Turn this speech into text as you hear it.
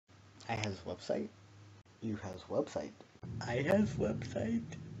I has website. You has website. I has website.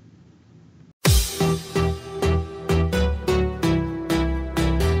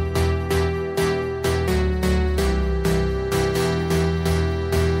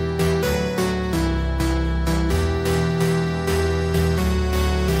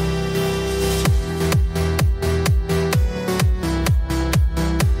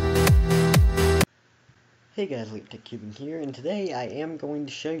 Hey guys, LeapTechCubing here, and today I am going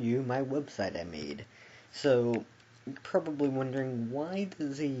to show you my website I made. So, you're probably wondering, why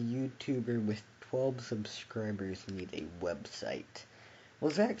does a YouTuber with 12 subscribers need a website? Well,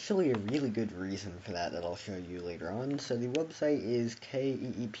 there's actually a really good reason for that I'll show you later on. So the website is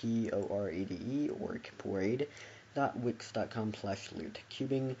KEEPORADE, or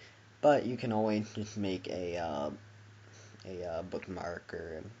keeporade.wix.com/LeapTechCubing, but you can always just make a bookmark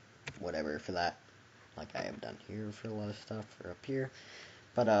or whatever for that, like I have done here for a lot of stuff, or up here.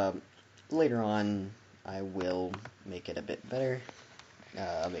 But later on, I will make it a bit better,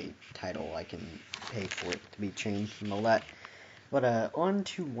 of a title. I can pay for it to be changed and all that. But on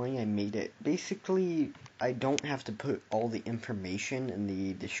to why I made it. Basically, I don't have to put all the information in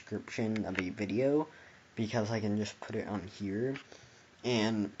the description of a video, because I can just put it on here.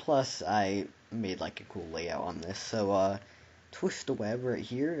 And plus, I made like a cool layout on this. So TwistTheWeb right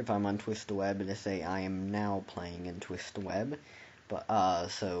here, if I'm on TwistTheWeb, it'll say I am now playing in TwistTheWeb. But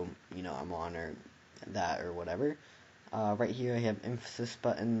so, you know, I'm on or that or whatever. Right here I have emphasis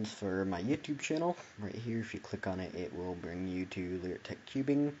buttons for my YouTube channel. Right here, if you click on it, it will bring you to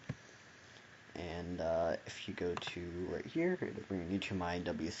LeapTechCubing. And if you go to right here, it'll bring you to my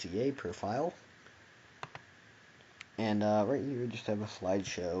WCA profile. And right here, just have a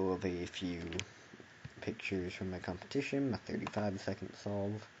slideshow of a few pictures from my competition, my 35-second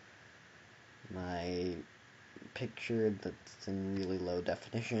solve, my picture that's in really low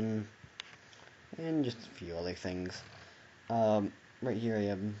definition, and just a few other things. Right here I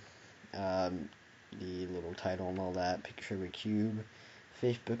have the little title and all that, picture of a cube,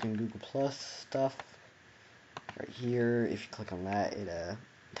 Facebook and Google Plus stuff. Right here, if you click on that, it'll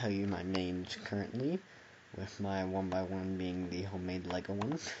tell you my names currently, with my 1x1 being the homemade Lego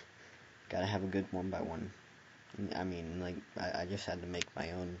one. Gotta have a good 1x1. I mean, like, I just had to make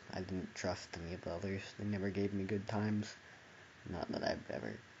my own. I didn't trust any of the others. They never gave me good times. Not that I've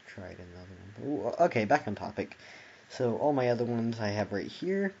ever tried another one. Ooh, okay, back on topic. So, all my other ones I have right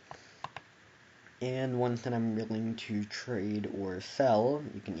here. And ones that I'm willing to trade or sell,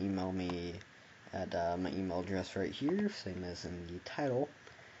 you can email me at my email address right here, same as in the title.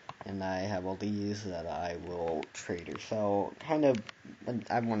 And I have all these that I will trade or sell. Kind of,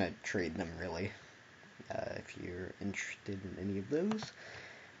 I want to trade them, really. If you're interested in any of those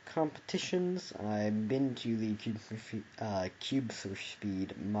competitions. I've been to the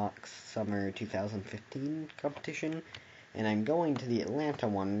CubeSurfSpeed Mock Summer 2015 competition, and I'm going to the Atlanta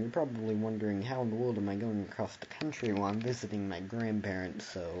one. You're probably wondering, how in the world am I going across the country? Well, I'm visiting my grandparents,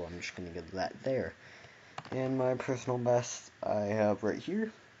 so I'm just going to go to that there. And my personal best I have right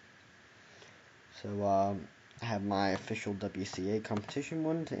here. So, I have my official WCA competition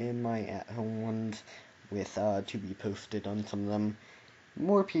ones and my at-home ones, with to be posted on some of them.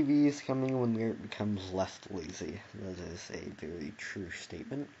 More PVs coming when it becomes less lazy. That is a very true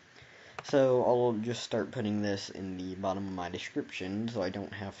statement. So I'll just start putting this in the bottom of my description, so I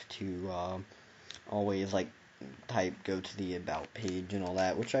don't have to always like go to the about page and all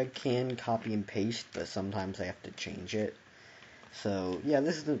that, which I can copy and paste, but sometimes I have to change it. So yeah,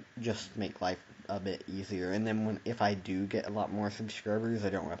 this is to just make life a bit easier, and then if I do get a lot more subscribers, I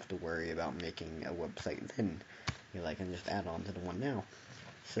don't have to worry about making a website then. I can just add on to the one now.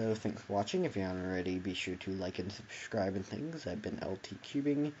 So thanks for watching. If you haven't already, be sure to like and subscribe and things. I've been LT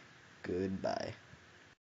Cubing. Goodbye.